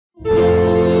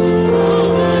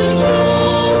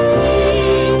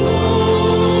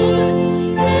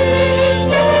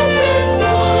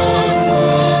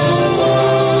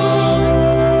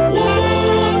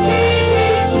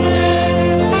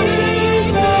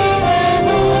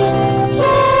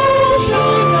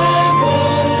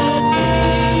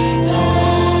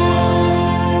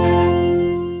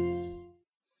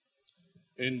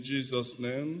Jesus'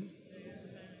 name.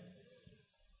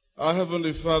 Our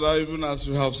Heavenly Father, even as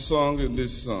we have sung in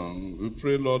this song, we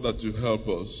pray, Lord, that you help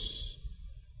us,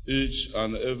 each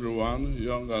and everyone,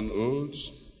 young and old,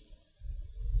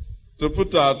 to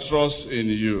put our trust in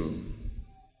you,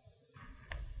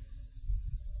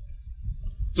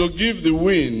 to give the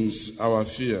winds our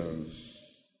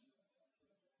fears,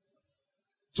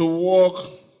 to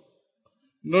walk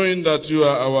knowing that you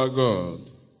are our God,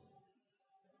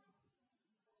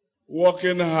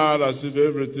 working hard as if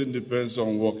everything depends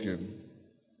on working,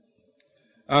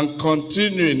 and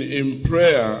continuing in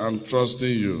prayer and trusting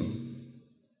you,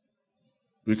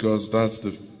 because that's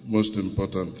the most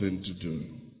important thing to do.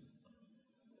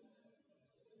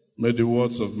 May the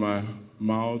words of my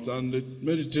mouth and the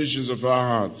meditations of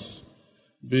our hearts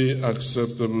be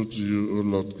acceptable to you, O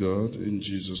Lord God, in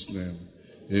Jesus' name.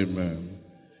 Amen.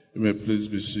 You may please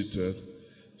be seated.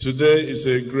 Today is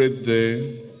a great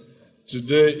day.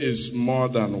 Today is more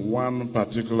than one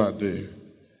particular day.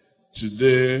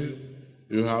 Today,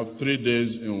 you have 3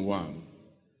 days in one,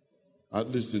 at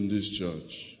least in this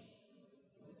church.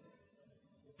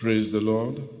 Praise the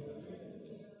Lord.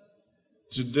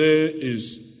 Today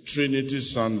is Trinity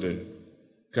Sunday.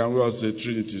 Can we all say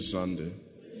Trinity Sunday?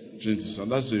 Trinity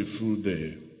Sunday. That's a full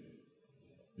day.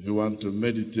 If you want to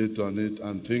meditate on it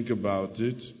and think about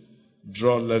it,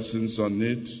 draw lessons on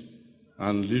it,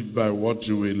 and live by what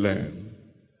you will learn.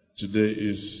 Today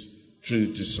is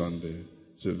Trinity Sunday.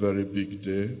 It's a very big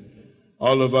day.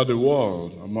 All over the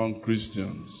world, among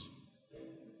Christians.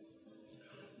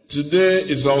 Today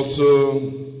is also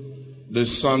the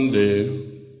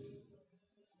Sunday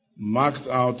marked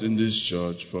out in this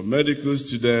church for medical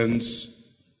students,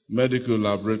 medical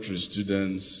laboratory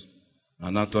students,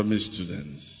 anatomy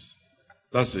students.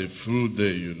 That's a full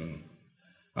day, you know.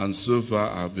 And so far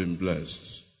I've been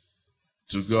blessed.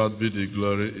 To God be the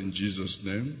glory in Jesus'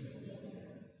 name.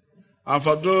 And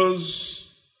for those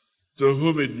to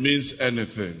whom it means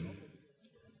anything,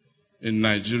 in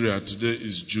Nigeria today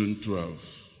is June 12.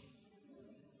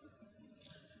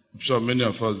 I'm sure many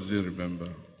of us didn't remember.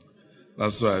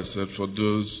 That's why I said for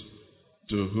those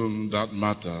to whom that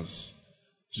matters,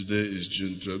 today is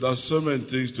June 12. There's so many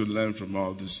things to learn from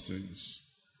all these things.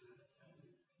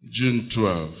 June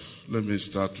 12. Let me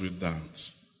start with that.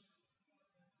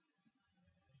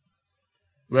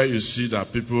 Where you see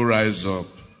that people rise up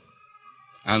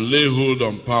and lay hold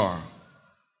on power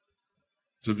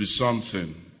to be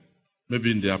something,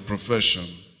 maybe in their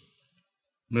profession,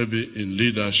 maybe in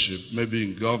leadership, maybe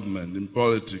in government, in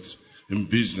politics, in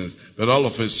business, but all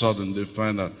of a sudden they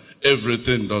find out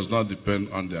everything does not depend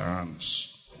on their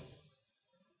hands.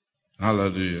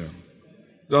 Hallelujah.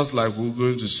 Just like we're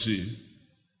going to see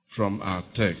from our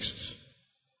text.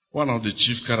 One of the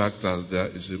chief characters there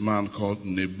is a man called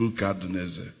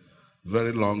Nebuchadnezzar.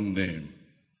 Very long name.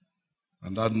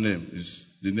 And that name is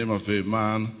the name of a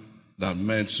man that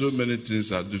meant so many things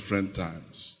at different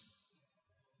times.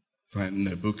 Find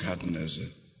Nebuchadnezzar.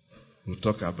 We'll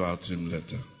talk about him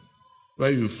later.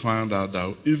 Where you find out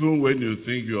that even when you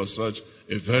think you are such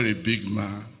a very big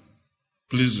man,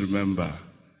 please remember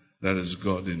there is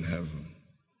God in heaven.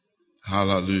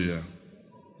 Hallelujah.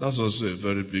 That's also a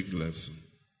very big lesson.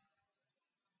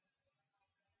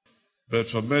 But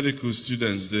for medical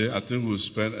students there, I think we'll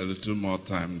spend a little more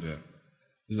time there.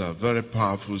 These are very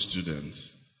powerful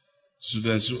students.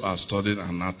 Students who are studying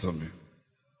anatomy,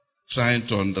 trying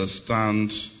to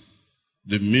understand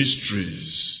the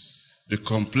mysteries, the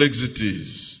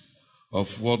complexities of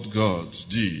what God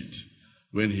did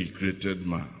when He created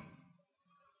man.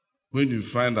 When you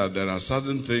find that there are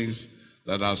certain things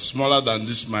that are smaller than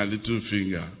this my little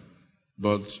finger,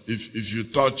 but if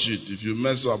you touch it, if you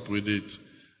mess up with it,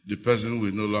 the person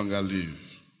will no longer live.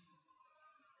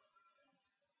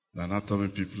 The anatomy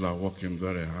people are working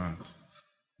very hard.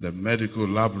 The medical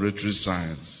laboratory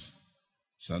science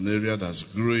is an area that's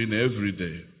growing every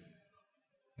day.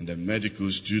 And the medical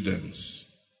students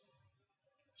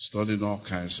studying all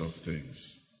kinds of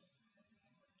things.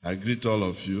 I greet all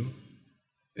of you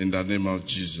in the name of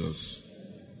Jesus.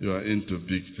 You are into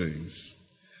big things.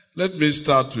 Let me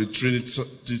start with Trinity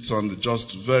Sunday,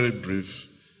 just very brief,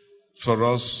 for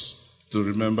us to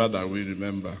remember that we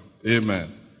remember.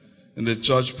 Amen. In the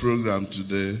church program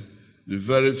today, the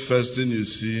very first thing you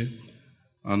see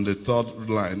on the third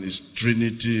line is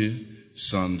Trinity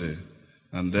Sunday.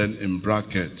 And then in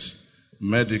brackets,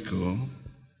 medical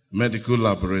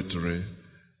laboratory,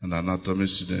 and anatomy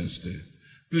students day.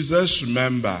 Please let's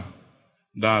remember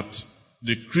that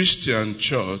the Christian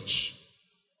church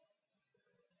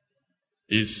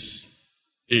is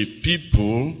a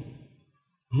people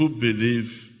who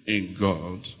believe in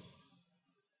God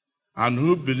and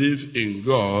who believe in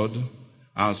God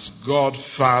as God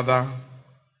Father,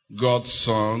 God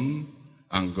Son,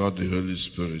 and God the Holy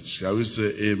Spirit. Shall we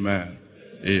say amen?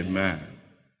 Amen.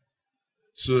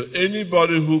 So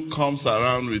anybody who comes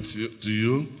around to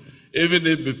you, even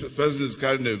if the person is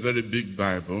carrying a very big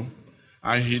Bible,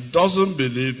 and he doesn't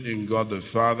believe in God the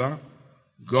Father,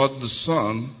 God the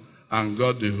Son, and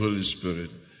God the Holy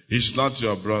Spirit, he's not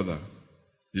your brother.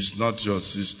 He's not your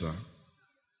sister.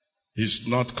 He's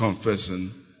not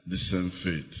confessing the same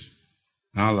faith.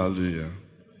 Hallelujah.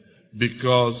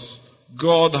 Because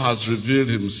God has revealed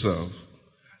himself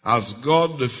as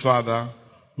God the Father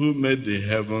who made the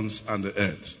heavens and the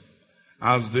earth,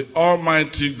 as the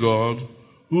Almighty God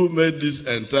who made this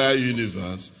entire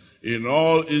universe in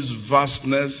all its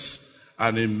vastness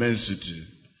and immensity,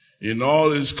 in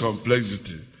all its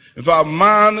complexity. In fact,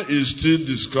 man is still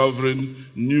discovering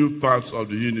new parts of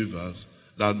the universe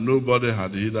that nobody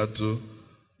had hitherto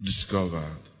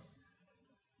discovered.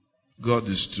 God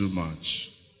is too much.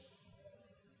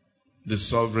 The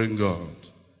sovereign God.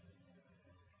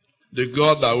 The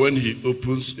God that when he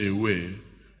opens a way,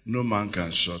 no man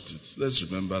can shut it. Let's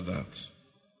remember that.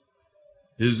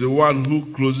 He's the one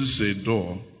who closes a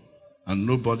door and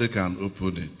nobody can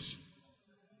open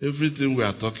it. Everything we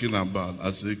are talking about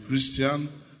as a Christian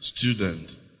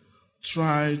student,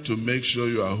 try to make sure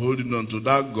you are holding on to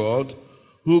that God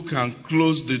who can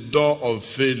close the door of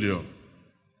failure.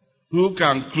 Who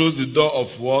can close the door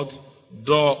of what?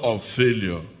 Door of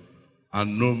failure.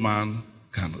 And no man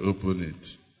can open it.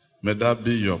 May that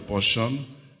be your portion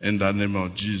in the name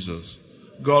of Jesus.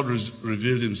 God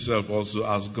revealed himself also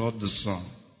as God the Son.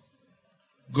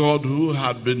 God who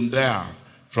had been there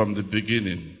from the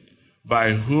beginning,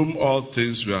 by whom all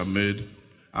things were made,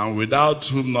 and without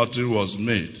whom nothing was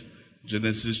made.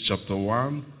 Genesis chapter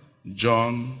 1,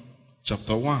 John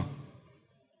chapter 1.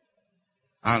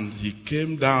 And he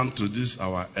came down to this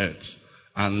our earth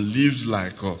and lived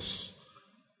like us.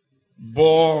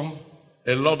 Bore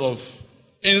a lot of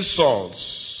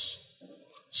insults,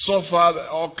 suffered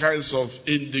all kinds of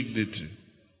indignity,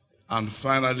 and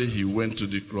finally he went to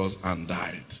the cross and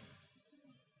died.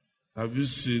 Have you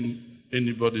seen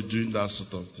anybody doing that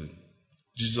sort of thing?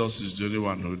 Jesus is the only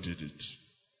one who did it.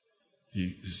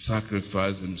 He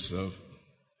sacrificed himself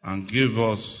and gave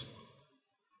us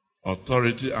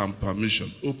authority and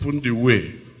permission, opened the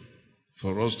way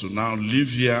for us to now live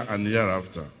here and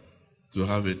hereafter to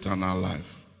have eternal life.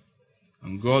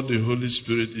 And God the Holy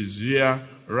Spirit is here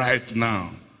right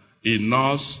now in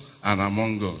us and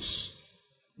among us,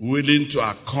 willing to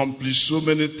accomplish so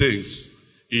many things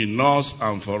in us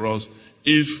and for us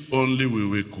if only we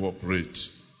will cooperate.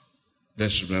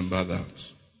 Let's remember that.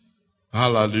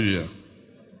 Hallelujah.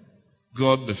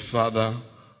 God the Father,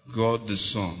 God the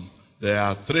Son. There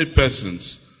are three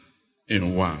persons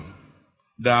in one.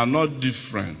 They are not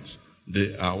different.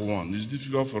 They are one. It's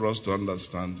difficult for us to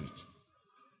understand it.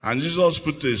 And Jesus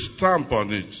put a stamp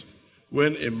on it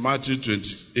when in Matthew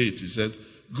 28 he said,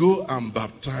 go and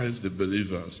baptize the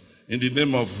believers. In the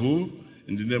name of who?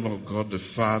 In the name of God the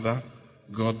Father,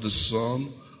 God the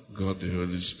Son, God the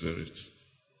Holy Spirit.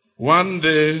 One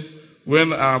day,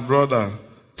 when our brother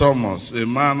Thomas, a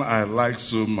man I like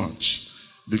so much,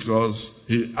 because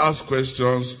he asked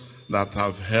questions that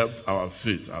have helped our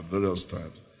faith at various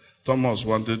times. Thomas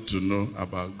wanted to know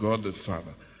about God the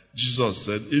Father. Jesus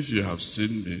said, if you have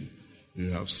seen me,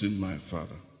 you have seen my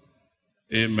Father.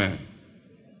 Amen.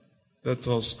 Let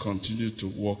us continue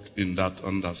to walk in that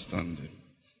understanding,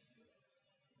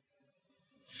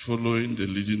 following the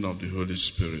leading of the Holy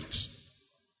Spirit,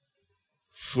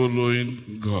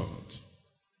 following God,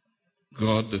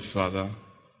 God the Father,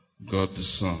 God the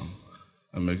Son,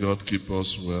 and may God keep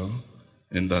us well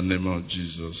in the name of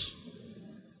Jesus.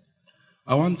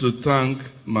 I want to thank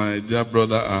my dear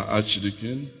brother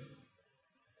Archdeacon,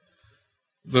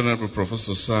 Venerable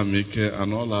Professor Sam Mike,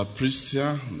 and all our priests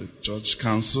here, the church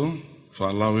council, for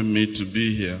allowing me to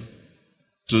be here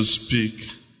to speak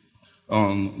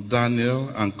on Daniel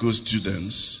and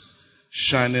co-students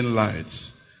shining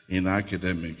lights in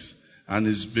academics. And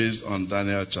it's based on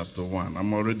Daniel chapter 1.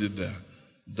 I'm already there.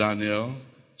 Daniel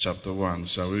chapter 1.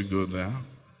 Shall we go there?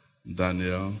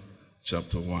 Daniel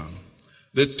chapter 1.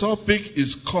 The topic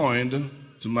is coined,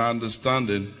 to my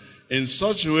understanding, in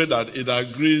such a way that it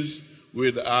agrees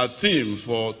with our theme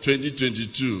for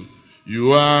 2022.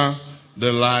 You are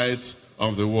the light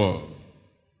of the world.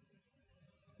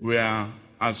 We are,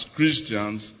 as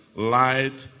Christians,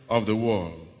 light of the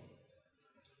world.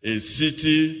 A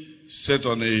city set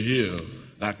on a hill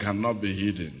that cannot be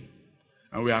hidden.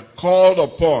 And we are called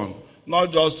upon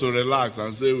not just to relax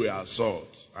and say we are salt.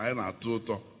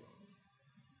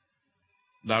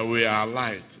 that we are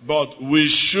light. But we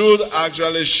should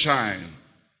actually shine.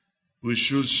 We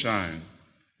should shine.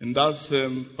 In that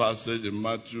same passage in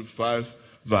Matthew 5,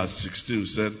 verse 16, we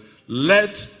said,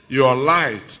 let your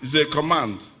light, it's a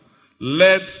command,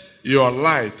 let your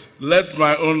light, let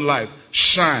my own light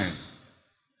shine.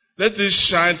 Let it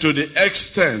shine to the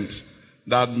extent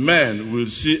that men will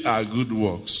see our good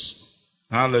works.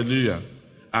 Hallelujah.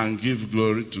 And give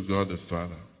glory to God the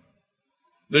Father.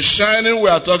 The shining we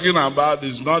are talking about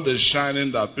is not the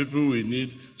shining that people will need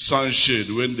sunshade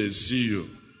when they see you.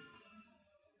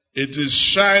 It is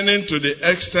shining to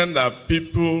the extent that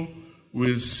people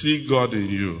will see God in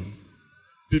you.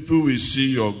 People will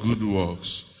see your good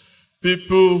works.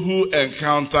 People who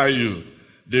encounter you,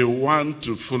 they want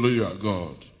to follow your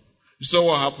God. You saw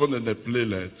what happened in the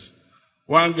playlet.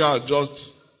 One girl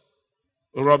just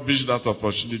rubbished that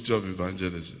opportunity of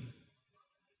evangelism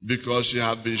because she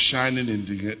had been shining in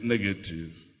the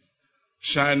negative,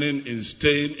 shining in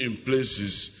staying in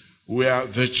places where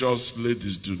virtuous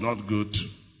ladies do not go to.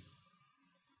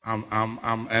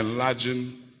 I'm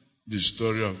enlarging the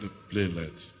story of the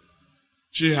playlet.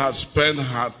 She has spent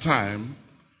her time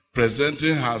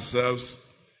presenting herself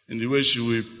in the way she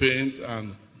will paint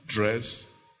and dress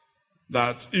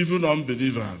that even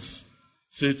unbelievers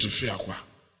say to Fiakwa.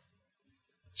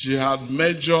 She had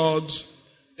majored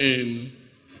in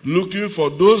looking for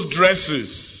those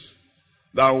dresses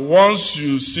that once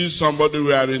you see somebody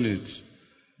wearing it,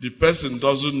 the person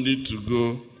doesn't need to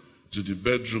go to the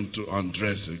bedroom to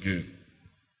undress again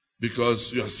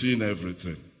because you are seeing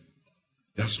everything.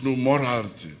 There's no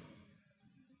morality.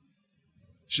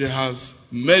 She has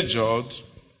majored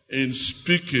in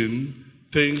speaking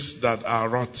things that are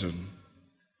rotten,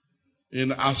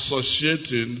 in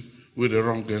associating with the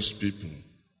wrongest people,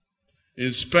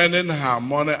 in spending her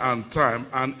money and time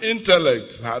and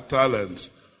intellect, her talents,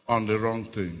 on the wrong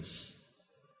things.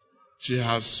 She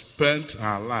has spent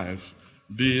her life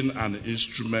being an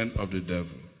instrument of the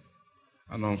devil.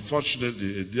 And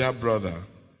unfortunately, a dear brother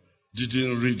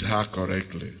didn't read her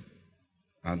correctly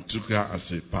and took her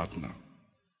as a partner.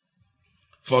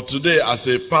 For today, as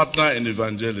a partner in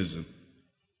evangelism,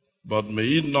 but may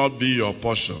it not be your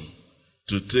portion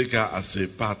to take her as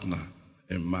a partner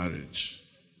in marriage.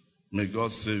 May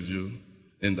God save you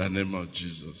in the name of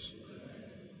Jesus.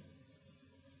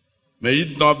 May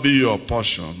it not be your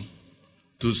portion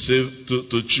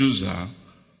to choose her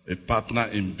a partner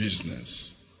in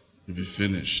business. You'll be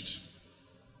finished.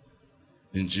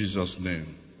 In Jesus'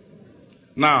 name.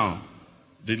 Now,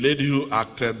 the lady who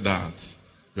acted that,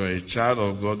 you're a child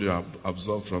of God, you are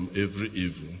absolved from every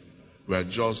evil. We are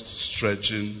just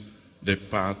stretching the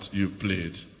part you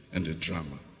played in the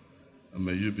drama. And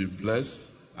may you be blessed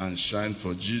and shine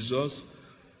for Jesus.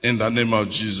 In the name of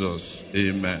Jesus,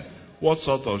 amen. What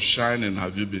sort of shining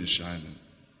have you been shining?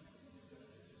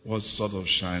 What sort of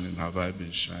shining have I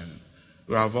been shining?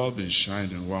 We have all been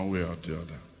shining one way or the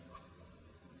other.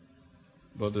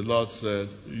 But the Lord said,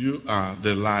 you are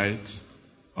the light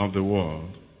of the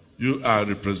world. You are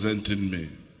representing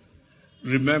me.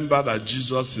 Remember that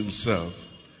Jesus himself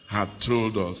had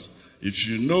told us, if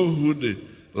you know who the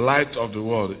light of the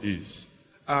world is,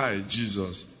 I,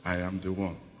 Jesus, I am the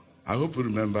one. I hope you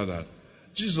remember that.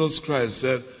 Jesus Christ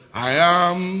said, I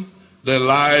am the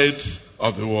light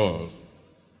of the world.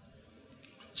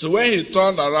 So when he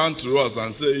turned around to us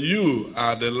and said, you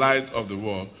are the light of the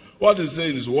world, what he's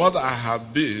saying is, what I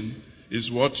have been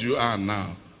is what you are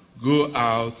now. Go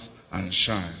out and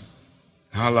shine.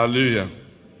 Hallelujah.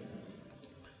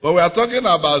 But we are talking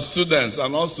about students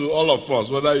and also all of us,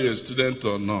 whether you're a student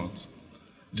or not.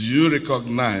 Do you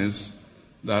recognize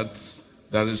that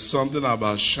there is something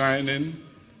about shining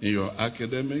in your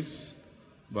academics,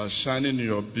 about shining in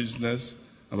your business,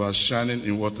 about shining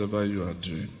in whatever you are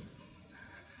doing?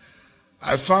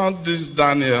 I found this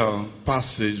Daniel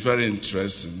passage very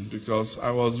interesting because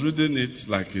I was reading it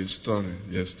like a story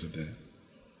yesterday.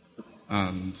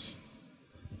 And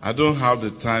I don't have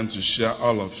the time to share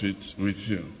all of it with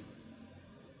you.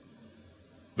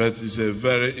 But it's a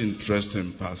very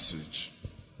interesting passage.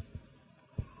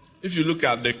 If you look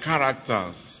at the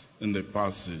characters in the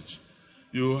passage,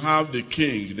 you have the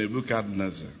king,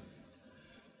 Nebuchadnezzar.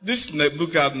 This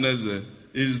Nebuchadnezzar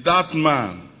is that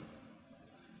man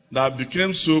that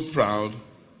became so proud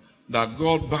that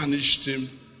God banished him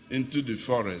into the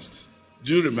forest.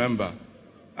 Do you remember?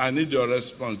 I need your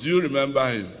response. Do you remember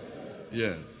him?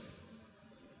 Yes.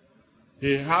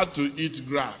 He had to eat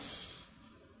grass,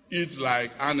 eat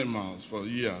like animals for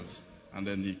years, and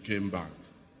then he came back.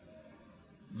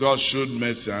 God showed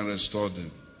mercy and restored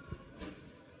him.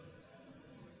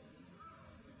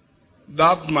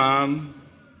 That man,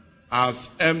 as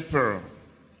emperor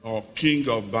or king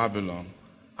of Babylon,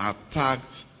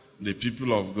 attacked the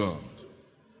people of God,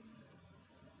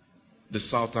 the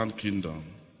southern kingdom,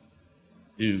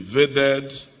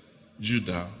 invaded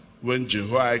Judah when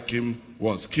Jehoiakim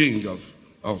was king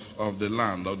of the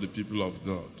land of the people of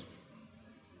God.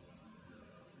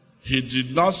 He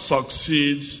did not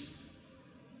succeed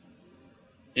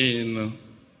in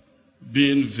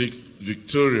being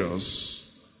victorious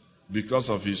because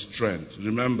of his strength.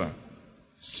 Remember,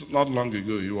 not long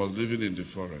ago he was living in the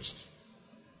forest.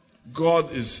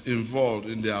 God is involved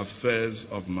in the affairs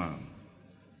of man.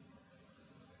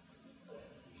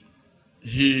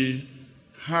 He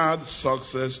had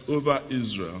success over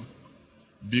Israel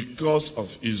because of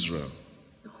Israel.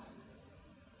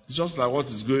 It's just like what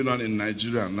is going on in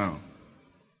Nigeria now.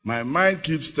 My mind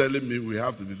keeps telling me we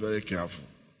have to be very careful.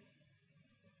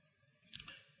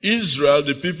 Israel,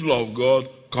 the people of God,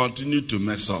 continue to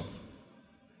mess up.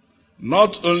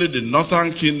 Not only the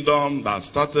northern kingdom that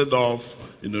started off,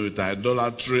 with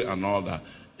idolatry and all that,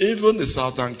 even the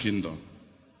southern kingdom.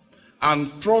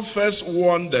 And prophets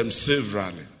warned them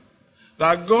severally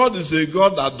that God is a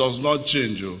God that does not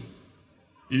change.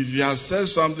 If he has said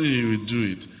something, he will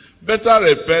do it. Better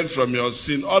repent from your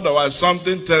sin, otherwise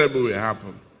something terrible will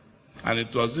happen. And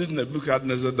it was this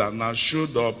Nebuchadnezzar that now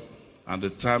showed up at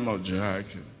the time of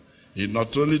Jehoiakim. He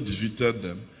not only defeated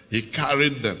them, he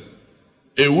carried them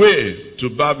away to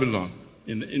Babylon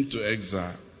into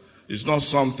exile. It's not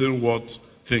something worth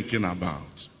thinking about.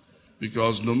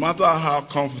 Because no matter how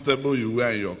comfortable you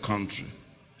were in your country,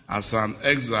 as an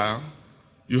exile,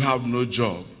 you have no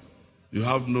job, you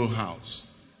have no house,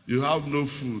 you have no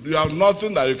food, you have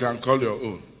nothing that you can call your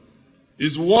own.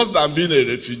 It's worse than being a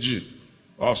refugee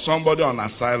or somebody on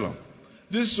asylum.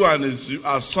 This one is you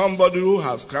as somebody who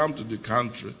has come to the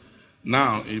country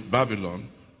now in Babylon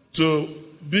to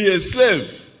be a slave.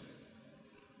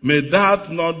 May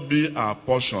that not be our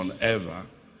portion ever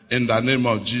in the name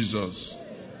of Jesus.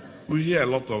 We hear a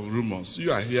lot of rumors.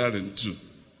 You are hearing too.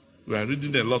 We are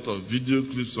reading a lot of video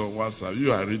clips on WhatsApp.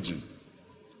 You are reading.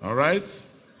 All right?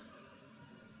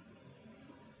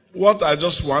 What I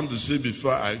just want to say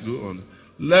before I go on,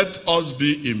 let us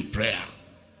be in prayer.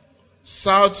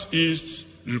 Southeast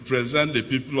represent the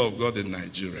people of God in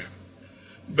Nigeria.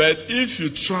 But if you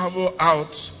travel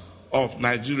out of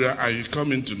Nigeria and you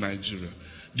come into Nigeria,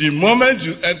 the moment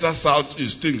you enter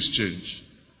Southeast, things change.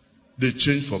 They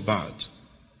change for bad.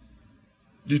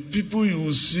 The people you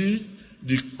will see,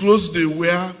 the clothes they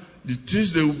wear, the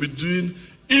things they will be doing,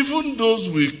 even those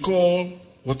we call,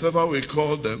 whatever we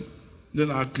call them, they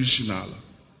are Christian.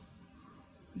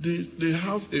 They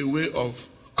have a way of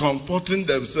comporting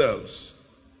themselves,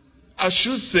 I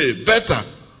should say, better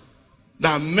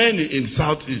than many in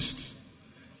Southeast.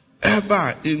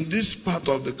 Ever in this part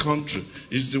of the country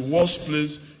is the worst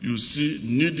place you see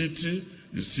nudity,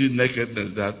 you see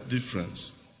nakedness. That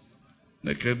difference.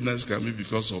 Nakedness can be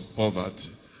because of poverty.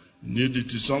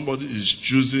 Nudity, somebody is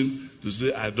choosing to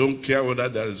say, I don't care whether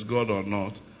there is God or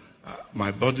not.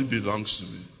 My body belongs to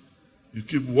me. You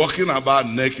keep walking about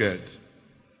naked,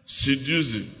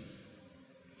 seducing,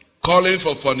 calling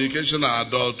for fornication and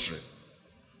adultery,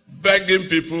 begging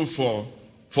people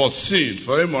for sin,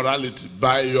 for immorality,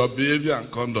 by your behavior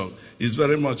and conduct. Is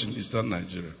very much in Eastern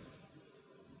Nigeria.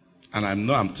 And I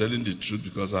know I'm telling the truth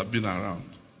because I've been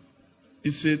around.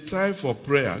 It's a time for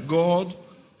prayer. God,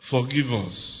 forgive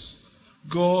us.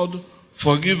 God,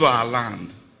 forgive our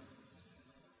land.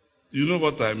 You know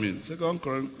what I mean? 2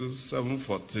 Corinthians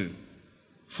 7:14.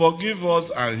 Forgive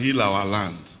us and heal our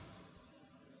land.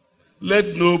 Let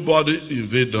nobody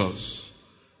invade us.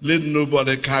 Let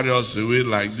nobody carry us away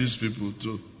like these people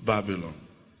to Babylon.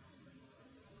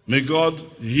 May God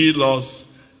heal us,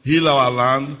 heal our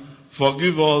land,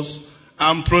 forgive us,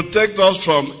 and protect us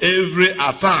from every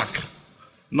attack.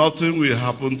 Nothing will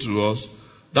happen to us.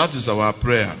 That is our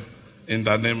prayer in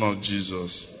the name of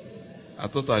Jesus. I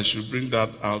thought I should bring that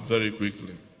out very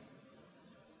quickly.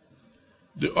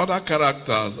 The other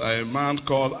characters are a man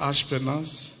called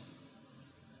Ashpenaz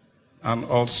and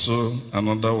also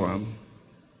another one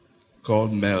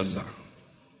called Melzar.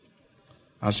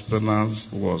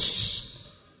 Ashpenaz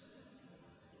was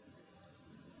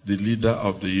the leader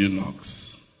of the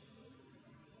eunuchs.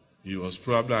 He was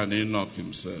probably an eunuch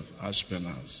himself,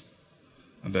 Ashpenaz.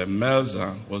 And then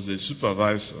Melzar was a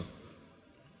supervisor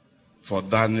for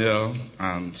Daniel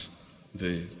and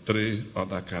the three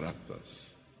other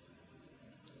characters.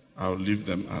 I'll leave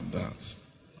them at that.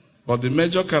 But the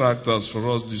major characters for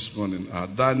us this morning are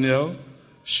Daniel,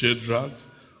 Shadrach,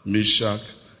 Meshach,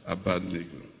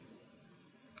 Abednego.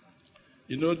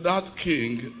 You know, that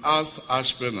king asked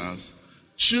Ashpenaz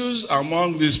choose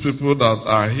among these people that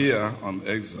are here on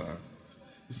exile.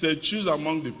 He said, choose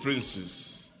among the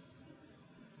princes.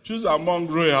 Choose among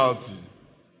royalty.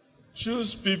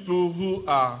 Choose people who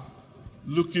are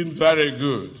looking very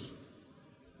good.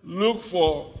 Look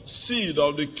for seed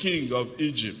of the king of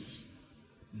Egypt.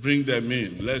 Bring them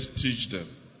in. Let's teach them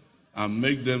and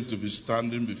make them to be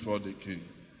standing before the king.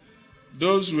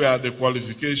 Those were the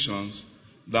qualifications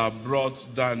that brought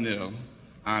Daniel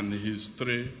and his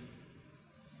three,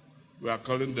 we are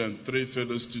calling them 3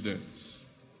 fellow students,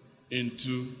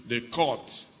 into the court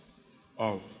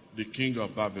of the king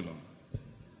of Babylon.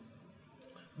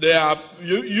 They are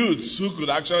youths who could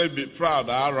actually be proud,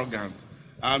 arrogant,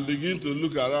 and begin to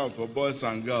look around for boys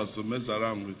and girls to mess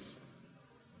around with.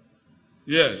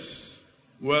 Yes,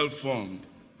 well-formed,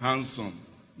 handsome.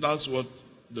 That's what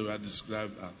they were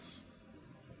described as.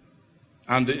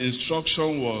 And the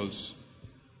instruction was,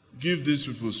 give these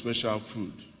people special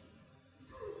food.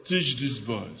 Teach these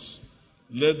boys.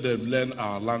 Let them learn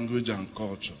our language and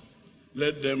culture.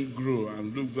 Let them grow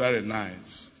and look very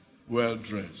nice,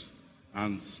 well-dressed,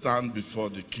 and stand before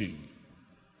the king.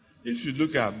 If you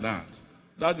look at that,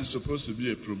 that is supposed to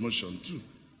be a promotion too.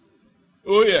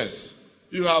 Oh yes,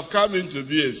 you have come in to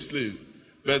be a slave,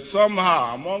 but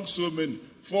somehow among so many,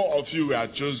 4 of you were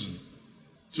chosen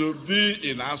to be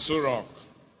in Aso Rock,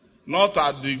 not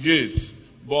at the gate,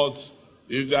 but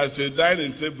if there's a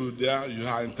dining table there, you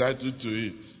are entitled to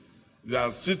it. There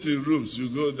are sitting rooms,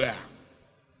 you go there.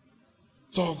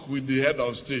 Talk with the head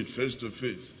of state face to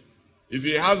face. If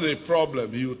he has a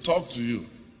problem, he will talk to you.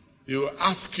 He will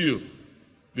ask you,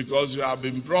 because you have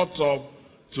been brought up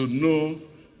to know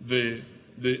the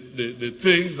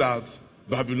things that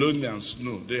Babylonians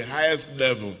know, the highest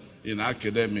level in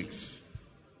academics.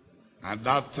 At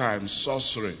that time,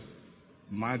 sorcery,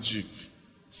 magic,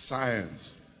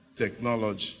 science,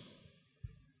 technology,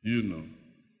 you know.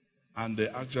 And they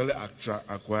actually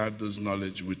acquired those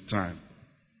knowledge with time.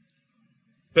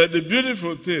 But the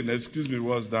beautiful thing,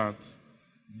 was that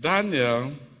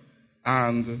Daniel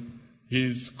and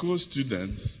his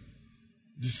co-students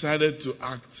decided to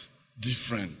act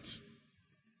different.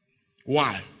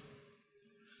 Why?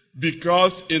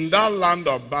 Because in that land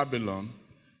of Babylon,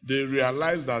 they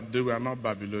realized that they were not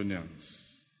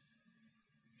Babylonians.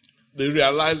 They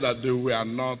realized that they were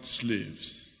not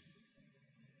slaves.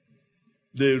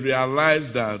 They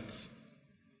realized that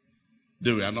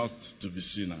they were not to be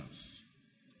sinners.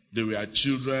 They were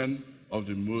children of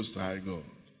the Most High God.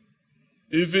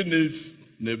 Even if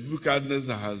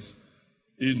Nebuchadnezzar has,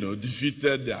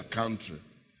 defeated their country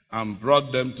and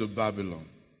brought them to Babylon,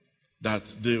 that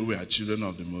they were children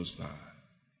of the Most High.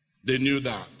 They knew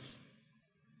that.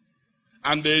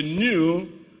 And they knew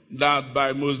that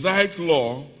by Mosaic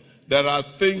law, there are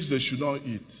things they should not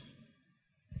eat.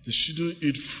 They shouldn't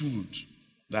eat food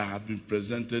that had been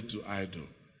presented to idol.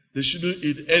 They shouldn't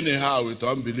eat anyhow with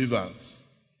unbelievers.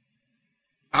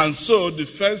 And so the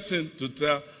first thing to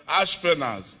tell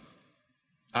Ashpenaz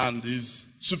and his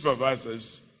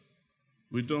supervisors,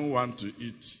 we don't want to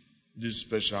eat this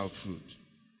special food.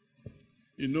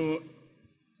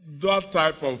 That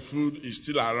type of food is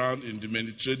still around in the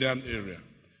Mediterranean area.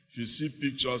 If you see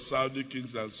pictures, Saudi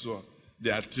kings and so on,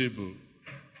 their table.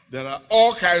 There are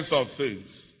all kinds of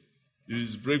things. It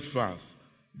is breakfast,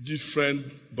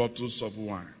 different bottles of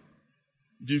wine,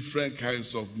 different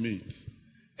kinds of meat,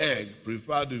 egg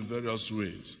prepared in various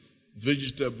ways,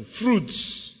 vegetable,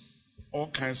 fruits,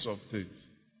 all kinds of things.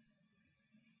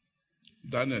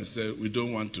 Daniel said, we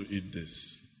don't want to eat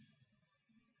this.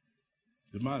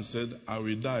 The man said, I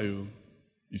will die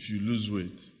if you lose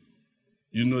weight.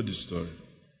 You know the story.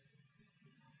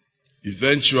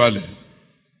 Eventually,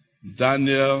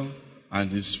 Daniel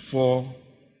and his 4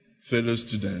 fellow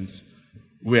students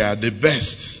were the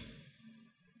best.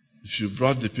 If you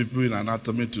brought the people in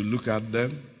anatomy to look at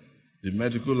them, the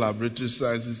medical laboratory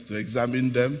sciences to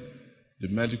examine them, the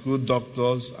medical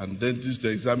doctors and dentists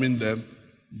to examine them,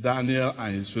 Daniel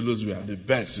and his fellows were the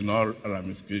best in all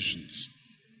ramifications.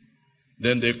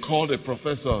 Then they called the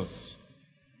professors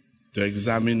to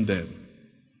examine them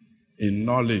in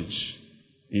knowledge,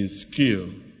 in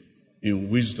skill, in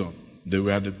wisdom. They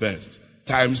were the best.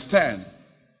 Times 10.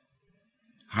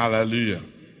 Hallelujah.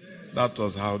 That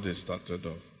was how they started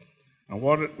off. And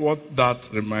what that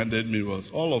reminded me was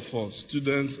all of us,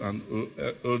 students and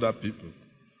older people,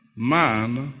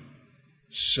 man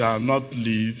shall not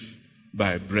live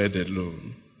by bread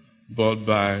alone, but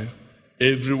by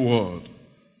every word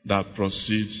that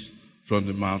proceeds from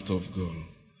the mouth of God.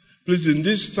 Please, in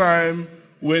this time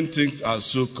when things are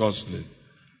so costly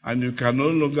and you can no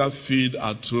longer feed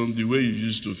at home the way you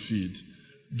used to feed,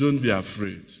 don't be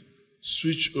afraid.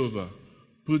 Switch over.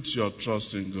 Put your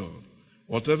trust in God.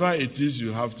 Whatever it is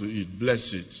you have to eat,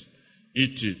 bless it.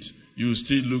 Eat it. You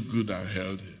still look good and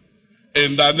healthy.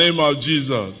 In the name of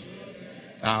Jesus.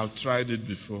 I have tried it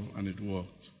before and it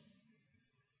worked.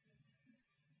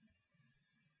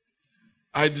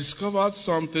 I discovered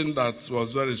something that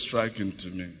was very striking to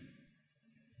me.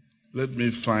 Let me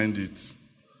find it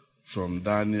from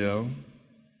Daniel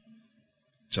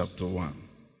chapter 1.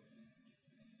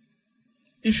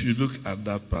 If you look at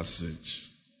that passage,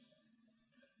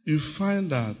 you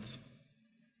find that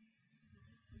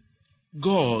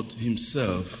God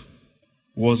himself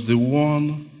was the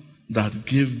one that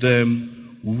gave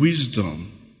them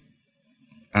wisdom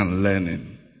and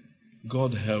learning.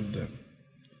 God helped them.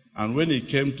 And when it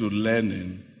came to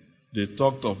learning, they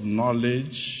talked of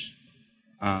knowledge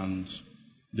and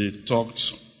they talked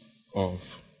of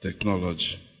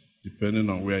technology, depending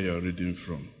on where you're reading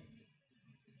from.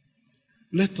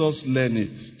 Let us learn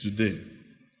it today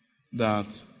that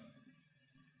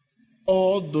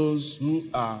all those who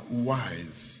are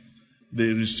wise, they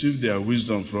receive their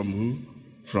wisdom from who?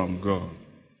 From God.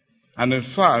 And in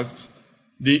fact,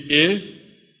 the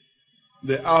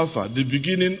alpha, the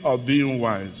beginning of being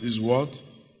wise is what?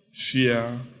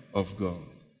 Fear of God.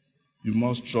 You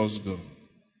must trust God.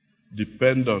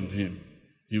 Depend on him.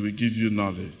 He will give you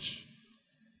knowledge.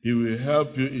 He will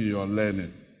help you in your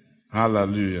learning.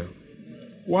 Hallelujah.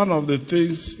 One of the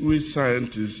things we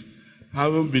scientists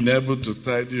haven't been able to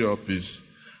tidy up is,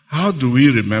 how do we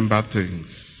remember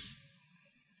things?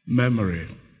 Memory.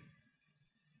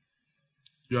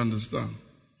 You understand?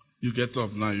 You get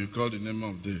up now, you call the name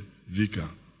of the vicar.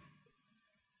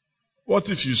 What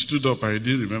if you stood up and you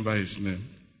didn't remember his name?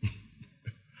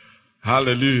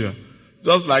 Hallelujah.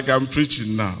 Just like I'm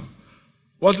preaching now.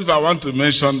 What if I want to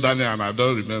mention Daniel and I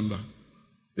don't remember?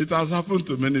 It has happened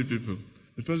to many people.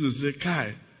 The person will say,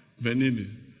 Kai, Benini.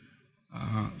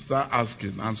 Start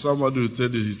asking. And somebody will tell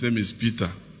you his name is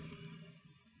Peter.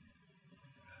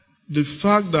 The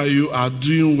fact that you are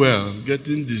doing well,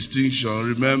 getting distinction,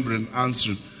 remembering,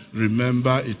 answering,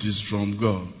 remember it is from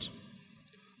God.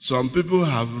 Some people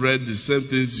have read the same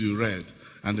things you read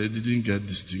and they didn't get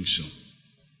distinction.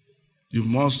 You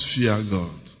must fear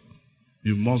God.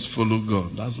 You must follow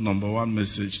God. That's number one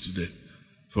message today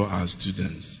for our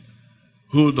students.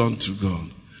 Hold on to God.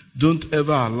 Don't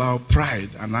ever allow pride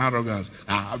and arrogance.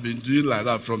 I've been doing like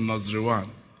that from nursery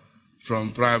 1,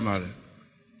 from primary.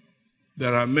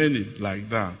 There are many like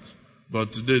that.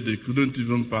 But today they couldn't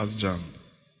even pass JAMB.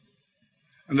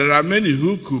 And there are many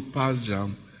who could pass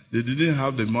JAMB. They didn't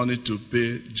have the money to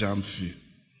pay JAMB fee.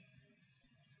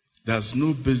 There's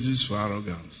no basis for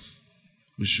arrogance.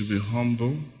 We should be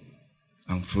humble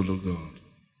and follow God.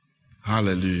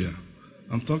 Hallelujah.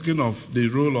 I'm talking of the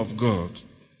role of God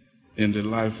in the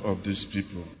life of these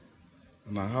people.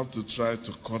 And I have to try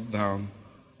to cut down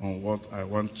on what I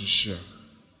want to share.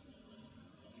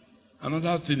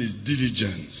 Another thing is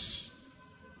diligence.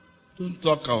 Don't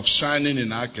talk of shining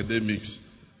in academics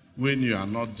when you are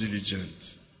not diligent.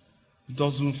 It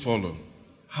doesn't follow.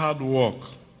 Hard work.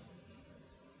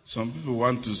 Some people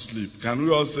want to sleep. Can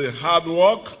we all say hard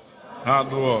work?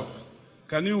 Hard work.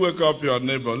 Can you wake up your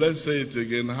neighbor? Let's say it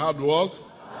again. Hard work?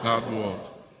 Hard work.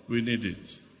 We need it.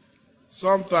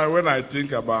 Sometimes when I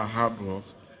think about hard work,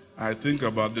 I think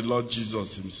about the Lord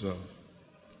Jesus himself.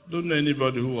 Don't know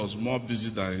anybody who was more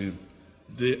busy than him,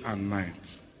 day and night.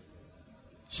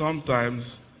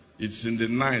 Sometimes it's in the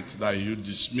night that he would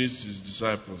dismiss his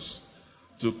disciples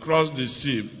to cross the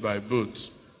sea by boat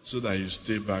so that you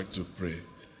stay back to pray.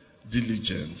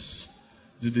 Diligence.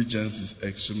 Diligence is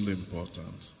extremely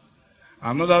important.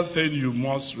 Another thing you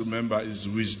must remember is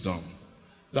wisdom.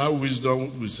 That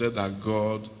wisdom we said that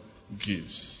God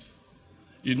gives.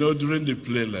 You know, during the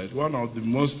playlet, one of the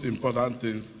most important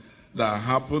things that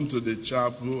happened to the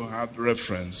chap who had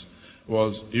reference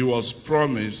was he was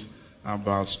promised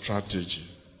about strategy.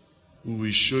 We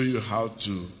will show you how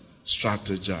to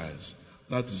strategize.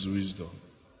 That is wisdom.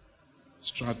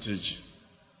 Strategy.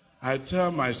 I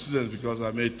tell my students, because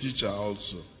I'm a teacher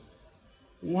also,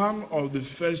 one of the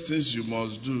first things you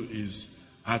must do is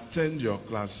attend your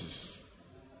classes.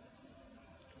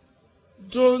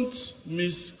 Don't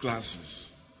miss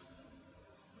classes.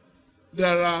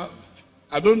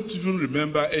 I don't even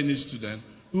remember any student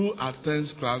who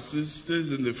attends classes,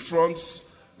 stays in the front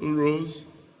rows,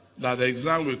 that the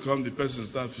exam will come, the person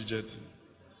starts fidgeting.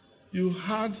 You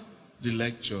had the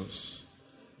lectures.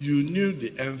 You knew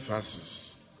the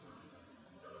emphasis.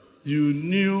 You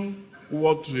knew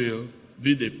what will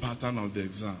be the pattern of the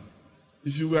exam.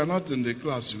 If you were not in the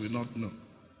class, you will not know.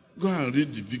 Go and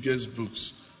read the biggest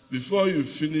books. Before you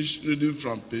finish reading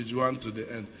from page 1 to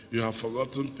the end, you have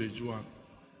forgotten page 1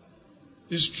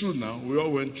 It's true now. We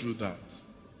all went through that.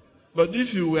 But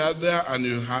if you were there and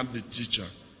you had the teacher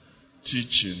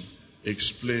teaching,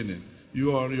 explaining,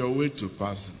 you are on your way to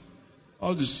passing.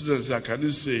 All the students here, can you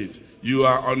say it? You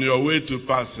are on your way to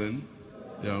passing.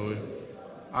 Your way.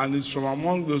 And it's from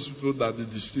among those people that the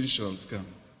distinctions come.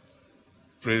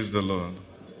 Praise the Lord.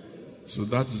 So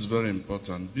that is very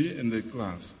important. Be in the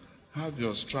class. Have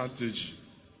your strategy.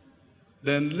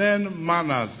 Then learn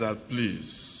manners that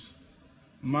please.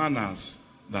 Manners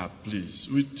that please.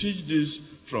 We teach this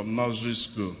from nursery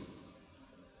school.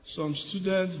 Some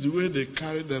students, the way they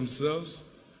carry themselves,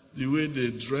 the way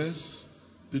they dress,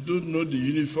 they don't know the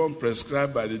uniform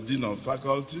prescribed by the dean of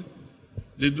faculty.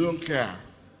 They don't care.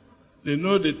 They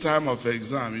know the time of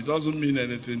exam. It doesn't mean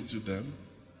anything to them.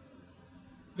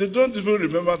 They don't even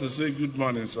remember to say good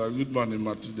morning, sir, good morning,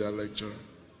 ma, to their lecturer.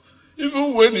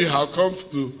 Even when you have come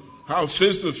to have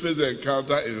face-to-face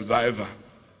encounter in Viva,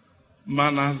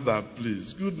 manners that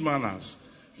please, good manners.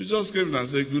 If you just came in and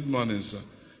say good morning, sir,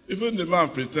 even the man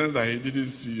pretends that he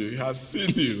didn't see you. He has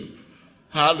seen you.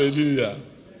 Hallelujah.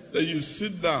 Then you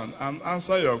sit down and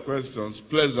answer your questions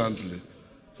pleasantly.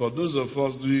 For those of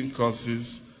us doing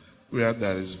courses where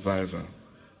there is Viva,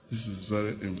 this is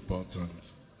very important.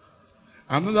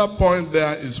 Another point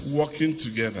there is working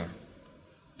together.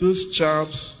 Those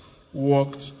chaps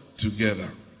worked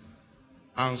together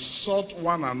and sought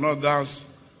one another's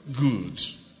good.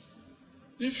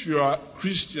 If you are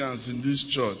Christians in this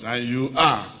church, and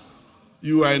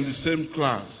you are in the same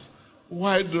class,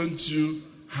 why don't you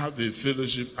have a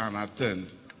fellowship and attend?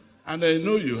 And I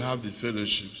know you have the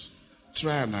fellowships.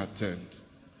 Try and attend.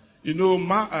 You know,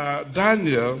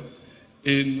 Daniel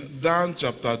in Dan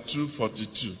chapter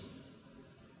 2:42,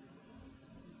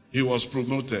 he was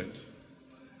promoted.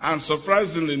 And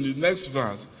surprisingly, in the next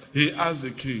verse, he asked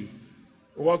the king,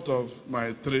 what of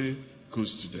my 3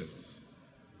 co-students?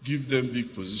 Give them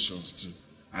big positions too.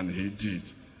 And he did.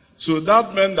 So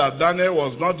that meant that Daniel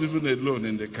was not even alone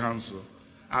in the council.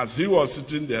 As he was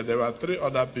sitting there, there were 3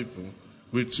 other people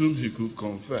with whom he could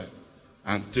confer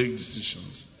and take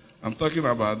decisions. I'm talking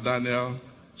about Daniel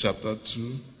chapter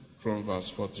 2 from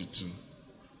verse 42.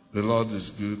 The Lord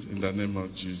is good in the name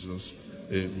of Jesus.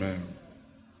 Amen.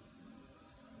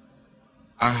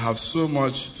 I have so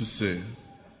much to say,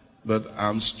 but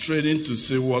I'm straining to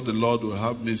say what the Lord will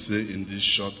have me say in this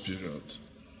short period.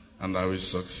 And I will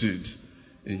succeed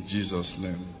in Jesus'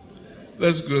 name.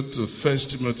 Let's go to 1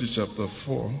 Timothy chapter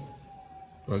 4.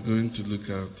 We're going to look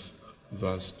at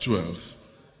verse 12.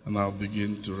 And I'll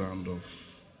begin to round off.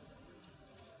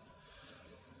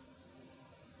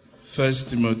 1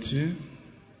 Timothy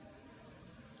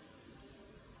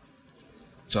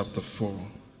chapter 4,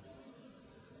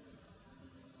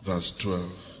 verse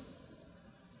 12.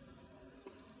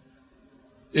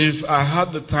 If I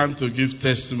had the time to give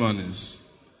testimonies,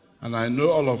 and I know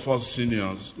all of us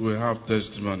seniors will have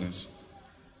testimonies,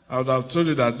 I would have told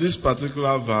you that this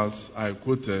particular verse I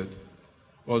quoted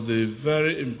was a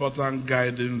very important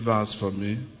guiding verse for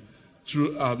me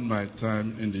throughout my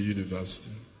time in the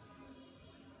university.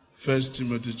 1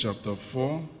 Timothy chapter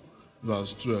 4,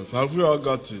 verse 12. Have we all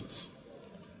got it?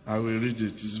 I will read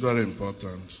it. It's very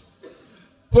important.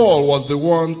 Paul was the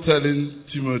one telling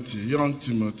Timothy, young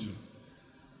Timothy,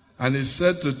 and he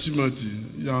said to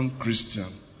Timothy, young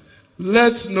Christian,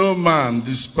 let no man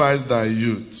despise thy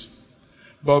youth,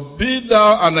 but be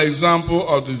thou an example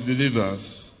of the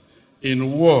believers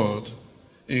in word,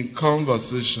 in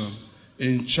conversation,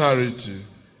 in charity,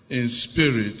 in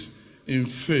spirit, in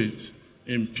faith,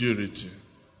 in purity.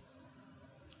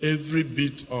 Every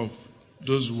bit of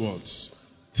those words,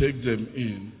 take them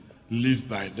in, live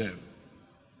by them.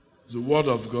 It's the word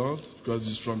of God, because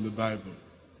it's from the Bible.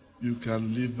 You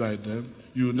can live by them.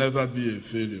 You will never be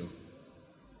a failure.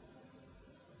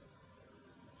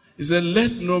 He said,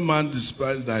 let no man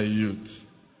despise thy youth.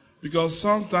 Because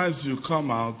sometimes you come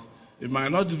out, it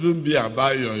might not even be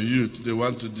about your youth they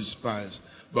want to despise.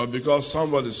 But because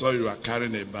somebody saw you are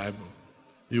carrying a Bible,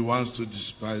 he wants to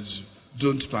despise you.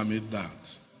 Don't permit that.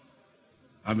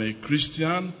 I'm a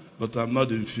Christian, but I'm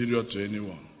not inferior to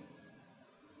anyone.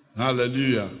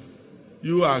 Hallelujah.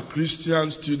 You are Christian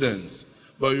students,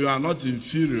 but you are not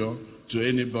inferior to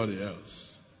anybody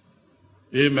else.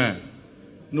 Amen.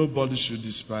 Nobody should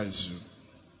despise you.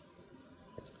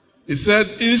 He said,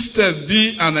 instead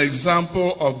be an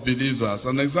example of believers.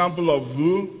 An example of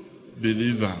who?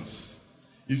 Believers.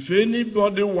 If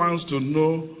anybody wants to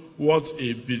know what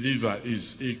a believer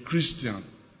is, a Christian,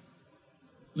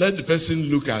 let the person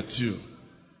look at you.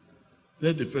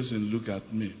 Let the person look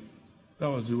at me. That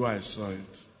was the way I saw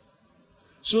it.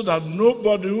 So that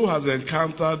nobody who has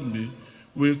encountered me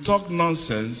will talk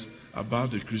nonsense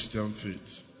about the Christian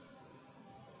faith.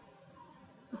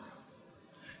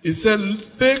 He said,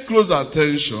 pay close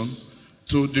attention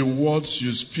to the words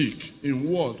you speak.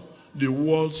 In what? The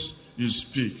words you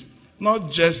speak.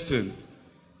 Not jesting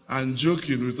and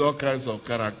joking with all kinds of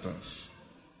characters.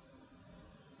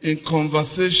 In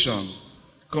conversation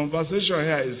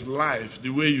here is life, the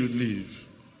way you live.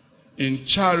 In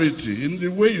charity, in the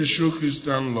way you show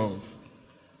Christian love.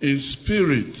 In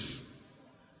spirit,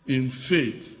 in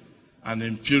faith, and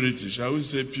in purity. Shall we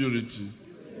say purity?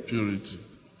 Purity.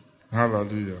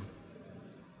 Hallelujah.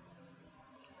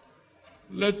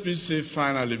 Let me say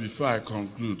finally, before I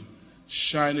conclude,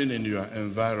 shining in your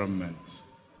environment.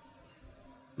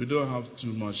 We don't have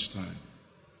too much time.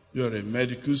 You're a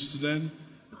medical student,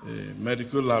 a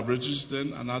medical laboratory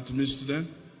student, anatomy student,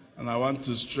 and I want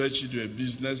to stretch you to a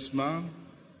businessman.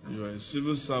 You are a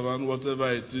civil servant,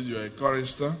 whatever it is, you are a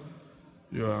chorister,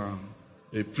 you are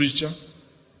a preacher.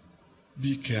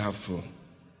 Be careful.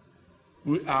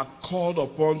 We are called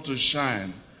upon to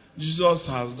shine. Jesus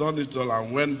has done it all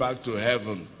and went back to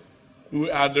heaven. We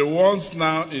are the ones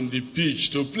now in the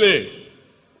pitch to play.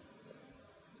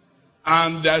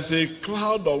 And there's a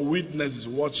cloud of witnesses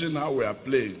watching how we are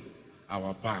playing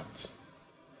our part.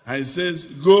 And he says,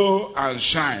 go and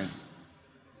shine.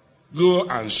 Go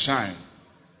and shine.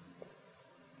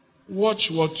 Watch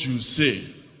what you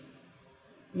say.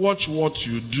 Watch what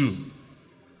you do.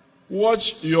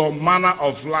 Watch your manner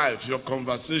of life, your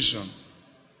conversation.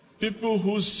 People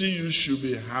who see you should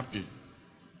be happy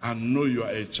and know you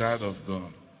are a child of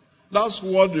God. That's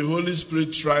what the Holy Spirit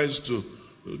tries to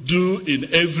do in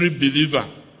every believer.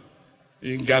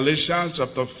 In Galatians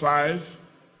chapter 5,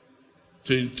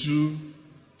 22,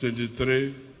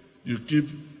 23,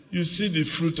 you see the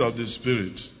fruit of the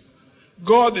Spirit.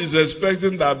 God is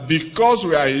expecting that because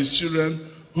we are His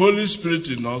children, Holy Spirit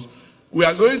in us, we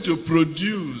are going to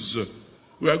produce,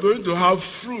 we are going to have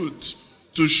fruit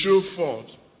to show forth.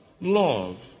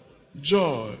 Love,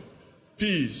 joy,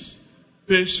 peace,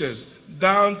 patience,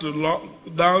 down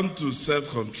to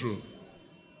self-control.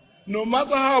 No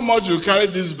matter how much you carry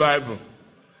this Bible,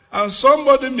 and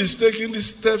somebody mistakenly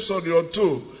steps on your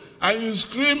toe, and you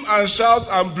scream and shout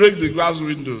and break the glass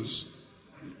windows,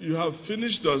 you have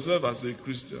finished yourself as a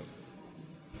Christian.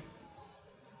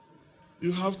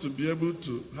 You have to be able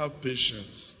to have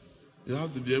patience. You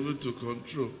have to be able to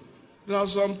control. There are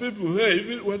some people,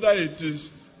 even whether it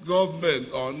is government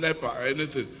or NEPA or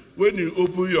anything, when you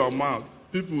open your mouth,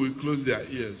 people will close their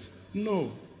ears.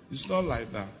 No, it's not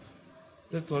like that.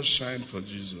 Let us shine for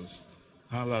Jesus.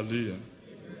 Hallelujah.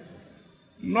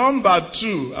 Number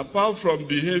 2, apart from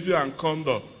behavior and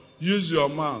conduct, use your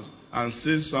mouth and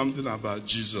say something about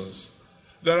Jesus.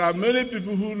 There are many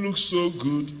people who look so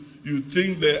good, you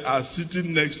think they are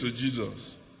sitting next to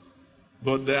Jesus.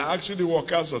 But they are actually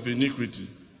workers of iniquity.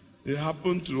 It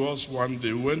happened to us one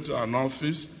day. We went to an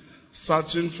office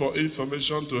searching for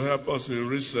information to help us in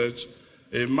research.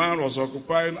 A man was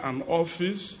occupying an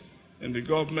office in the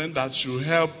government that should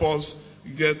help us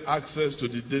get access to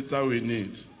the data we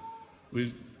need.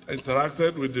 We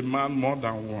interacted with the man more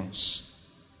than once.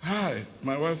 Hi,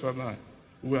 my wife and I,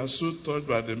 we are so touched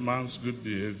by the man's good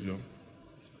behavior.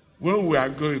 When we are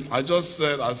going, I just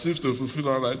said, as if to fulfill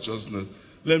all righteousness,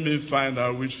 let me find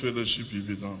out which fellowship he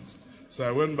belongs. So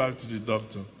I went back to the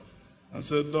doctor and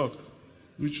said, Doc,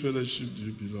 which fellowship do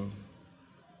you belong?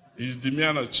 His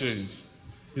demeanor changed.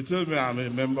 He told me I'm a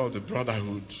member of the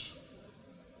brotherhood. He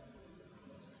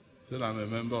said I'm a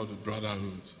member of the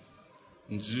brotherhood.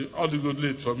 All the good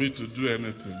late for me to do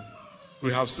anything.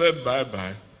 We have said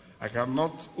bye-bye. I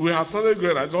cannot. We have started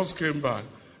going. I just came back.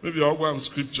 Maybe I'll go and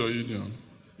scripture union,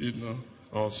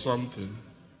 or something,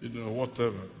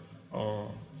 whatever,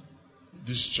 or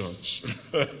this church.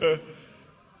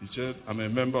 He said, I'm a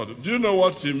member of do you know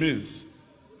what he means?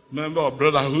 Member of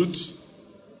brotherhood?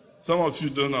 Some of you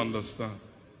don't understand.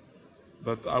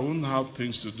 But I wouldn't have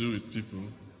things to do with people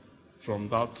from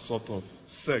that sort of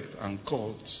sect and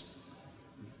cult.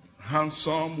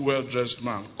 Handsome, well-dressed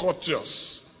man,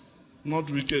 courteous,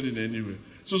 not wicked in any way.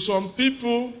 So some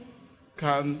people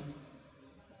can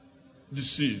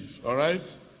deceive, all right?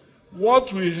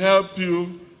 What will help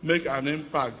you make an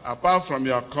impact, apart from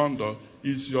your conduct,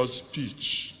 is your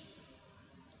speech.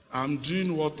 I'm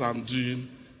doing what I'm doing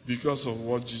because of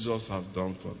what Jesus has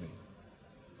done for me.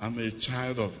 I'm a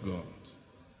child of God.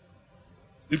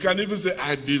 You can even say,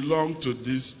 I belong to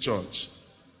this church,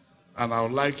 and I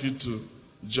would like you to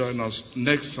join us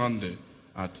next Sunday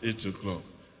at 8 o'clock.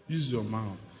 Use your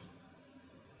mouth.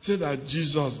 Say that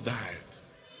Jesus died.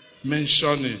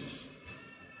 Mention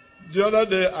it. The other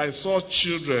day I saw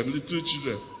children, little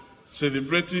children,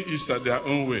 celebrating Easter their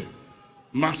own way.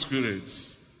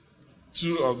 masquerades.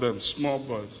 2 of them, small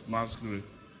boys, masquerade.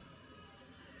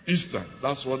 Easter,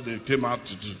 that's what they came out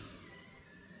to do.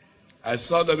 I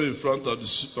saw them in front of the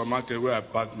supermarket where I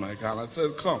parked my car, and I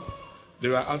said, come. They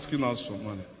were asking us for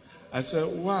money. I said,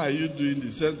 why are you doing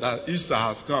this? They said that Easter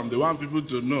has come. They want people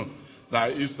to know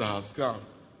that Easter has come.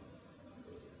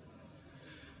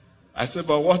 I said,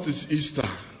 but what is Easter?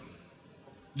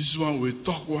 This one will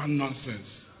talk one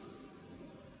nonsense.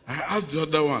 I asked the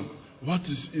other one, what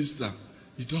is Easter?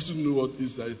 He doesn't know what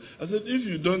Easter is. I said, if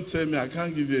you don't tell me, I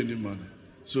can't give you any money.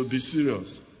 So be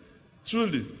serious.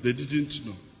 Truly, they didn't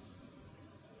know.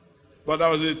 But there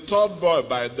was a third boy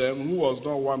by them who was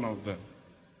not one of them.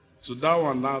 So that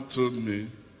one now told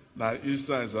me that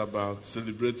Easter is about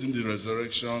celebrating the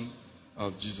resurrection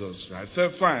of Jesus Christ. I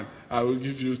said, fine, I will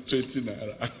give you 20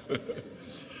 naira.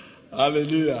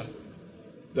 Hallelujah.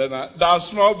 Then there are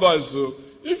small boys, so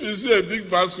if you see a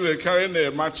big masquerade carrying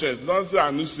a machete, don't say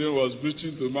Anusiem was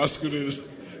preaching to masquerades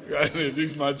carrying a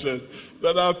big machete.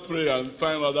 Better pray and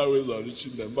find other ways of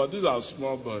reaching them. But these are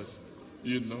small boys,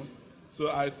 you know. So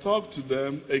I talked to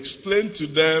them, explained to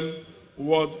them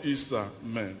what Easter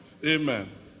meant. Amen.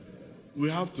 We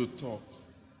have to talk.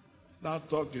 That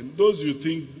talking, those you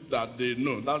think that they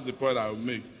know, that's the point I will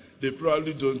make. They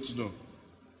probably don't know.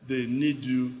 They need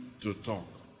you to talk.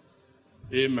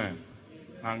 Amen.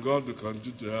 And God will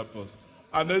continue to help us.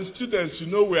 And then students,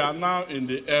 you know, we are now in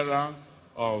the era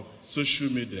of social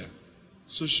media.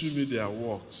 Social media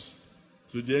works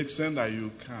to the extent that you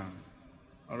can.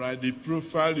 All right, the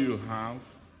profile you have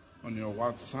on your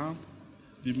WhatsApp,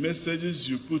 the messages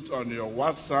you put on your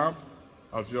WhatsApp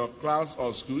of your class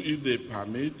or school, if they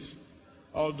permit,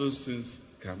 all those things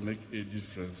can make a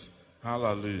difference.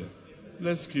 Hallelujah.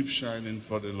 Let's keep shining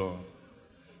for the Lord.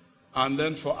 And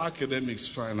then for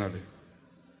academics, finally,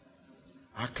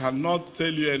 I cannot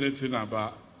tell you anything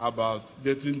about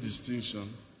getting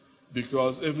distinction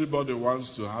because everybody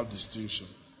wants to have distinction.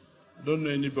 I don't know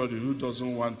anybody who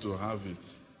doesn't want to have it.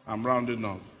 I'm rounding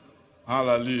up.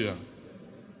 Hallelujah.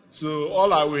 So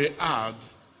all I will add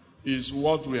is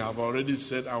what we have already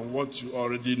said and what you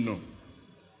already know.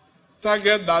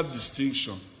 Target that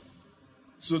distinction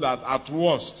so that at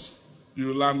worst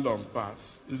you land on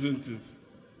pass, isn't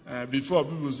it? Before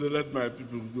people say, let my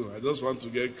people go. I just want to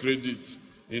get credit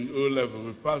in O level.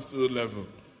 We passed O level.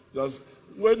 Just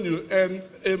when you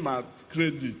aim at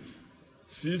credit,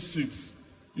 C6,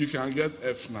 you can get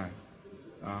F9.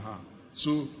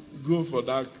 So go for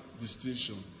that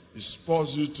distinction. It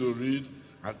spurs you to read,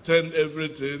 attend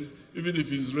everything. Even if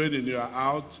it's raining, you are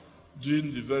out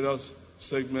doing the various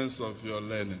segments of your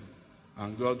learning.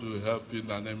 And God will help you in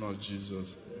the name of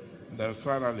Jesus. And then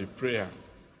finally, prayer.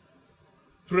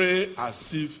 Pray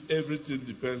as if everything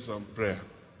depends on prayer.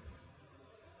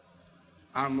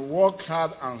 And work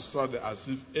hard and study as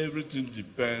if everything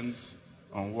depends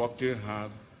on working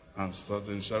hard and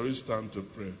studying. Shall we stand to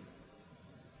pray?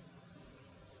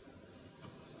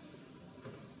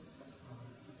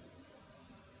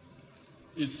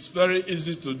 It's very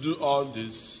easy to do all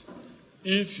this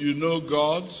if you know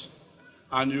God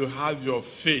and you have your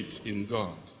faith in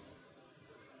God.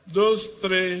 Those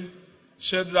 3,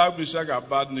 Shadrach, Meshach, and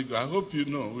Abednego, I hope you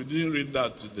know, we didn't read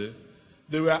that today.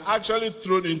 They were actually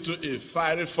thrown into a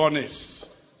fiery furnace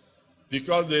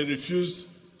because they refused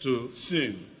to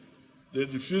sin. They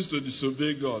refused to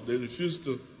disobey God. They refused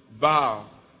to bow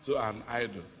to an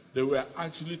idol. They were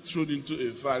actually thrown into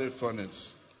a fiery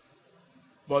furnace.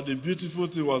 But the beautiful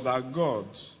thing was that God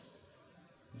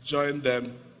joined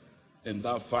them in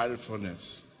that fiery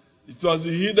furnace. It was the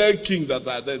hidden king that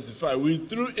identified. We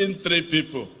threw in 3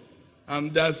 people.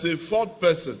 And there's a 4th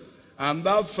person. And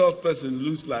that 4th person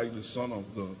looks like the Son of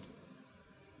God.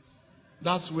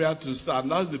 That's where to start.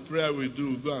 And that's the prayer we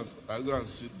do. I go and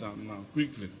sit down now,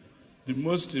 quickly. The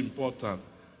most important,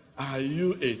 are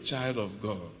you a child of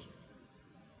God?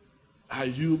 Are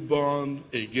you born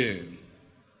again?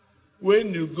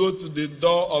 When you go to the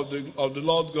door of the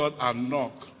Lord God and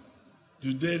knock,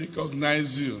 do they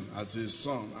recognize you as a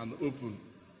son and open?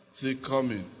 Say,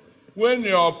 come in. When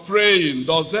you are praying,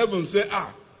 does heaven say,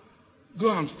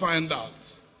 go and find out.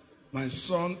 My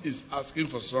son is asking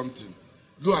for something.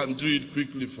 Go and do it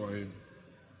quickly for him.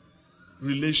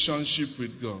 Relationship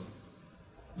with God.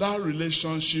 That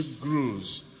relationship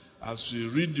grows as we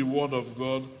read the word of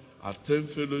God, attend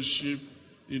fellowship,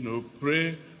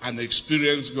 pray and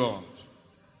experience God.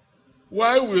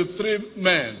 Why will 3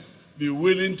 men be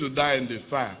willing to die in the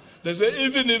fire? They say,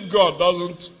 even if God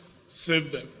doesn't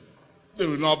save them, they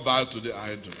will not bow to the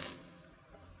idol.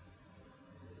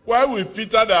 Why will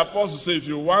Peter the apostle say, if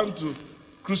you want to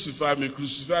crucify me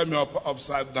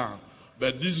upside down?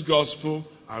 But this gospel,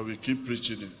 I will keep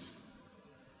preaching it.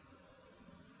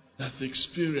 That's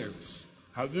experience.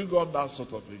 Have you got that sort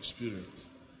of experience?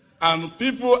 And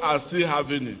people are still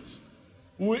having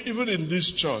it. Even in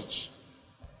this church,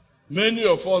 many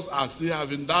of us are still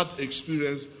having that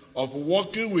experience of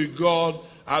walking with God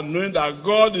and knowing that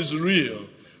God is real.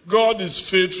 God is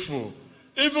faithful.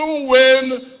 Even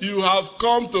when you have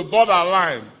come to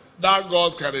borderline, that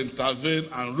God can intervene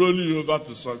and roll you over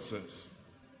to success.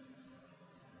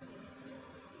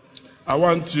 I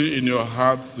want you in your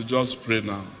heart to just pray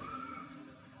now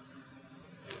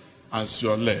as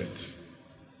you're led.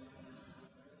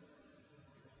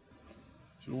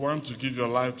 If you want to give your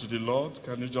life to the Lord,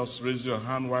 can you just raise your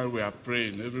hand while we are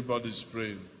praying? Everybody's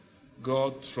praying.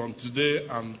 God, from today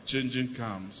I'm changing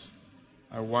camps.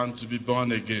 I want to be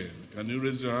born again. Can you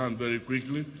raise your hand very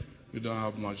quickly? We don't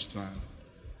have much time.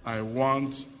 I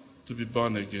want to be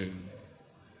born again.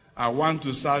 I want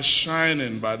to start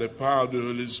shining by the power of the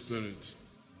Holy Spirit.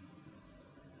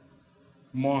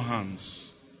 More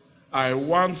hands. I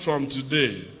want from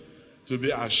today to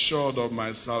be assured of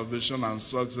my salvation and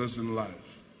success in life.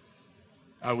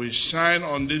 I will shine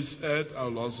on this earth. I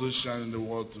will also shine in the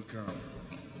world to come.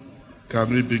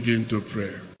 Can we begin to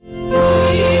pray?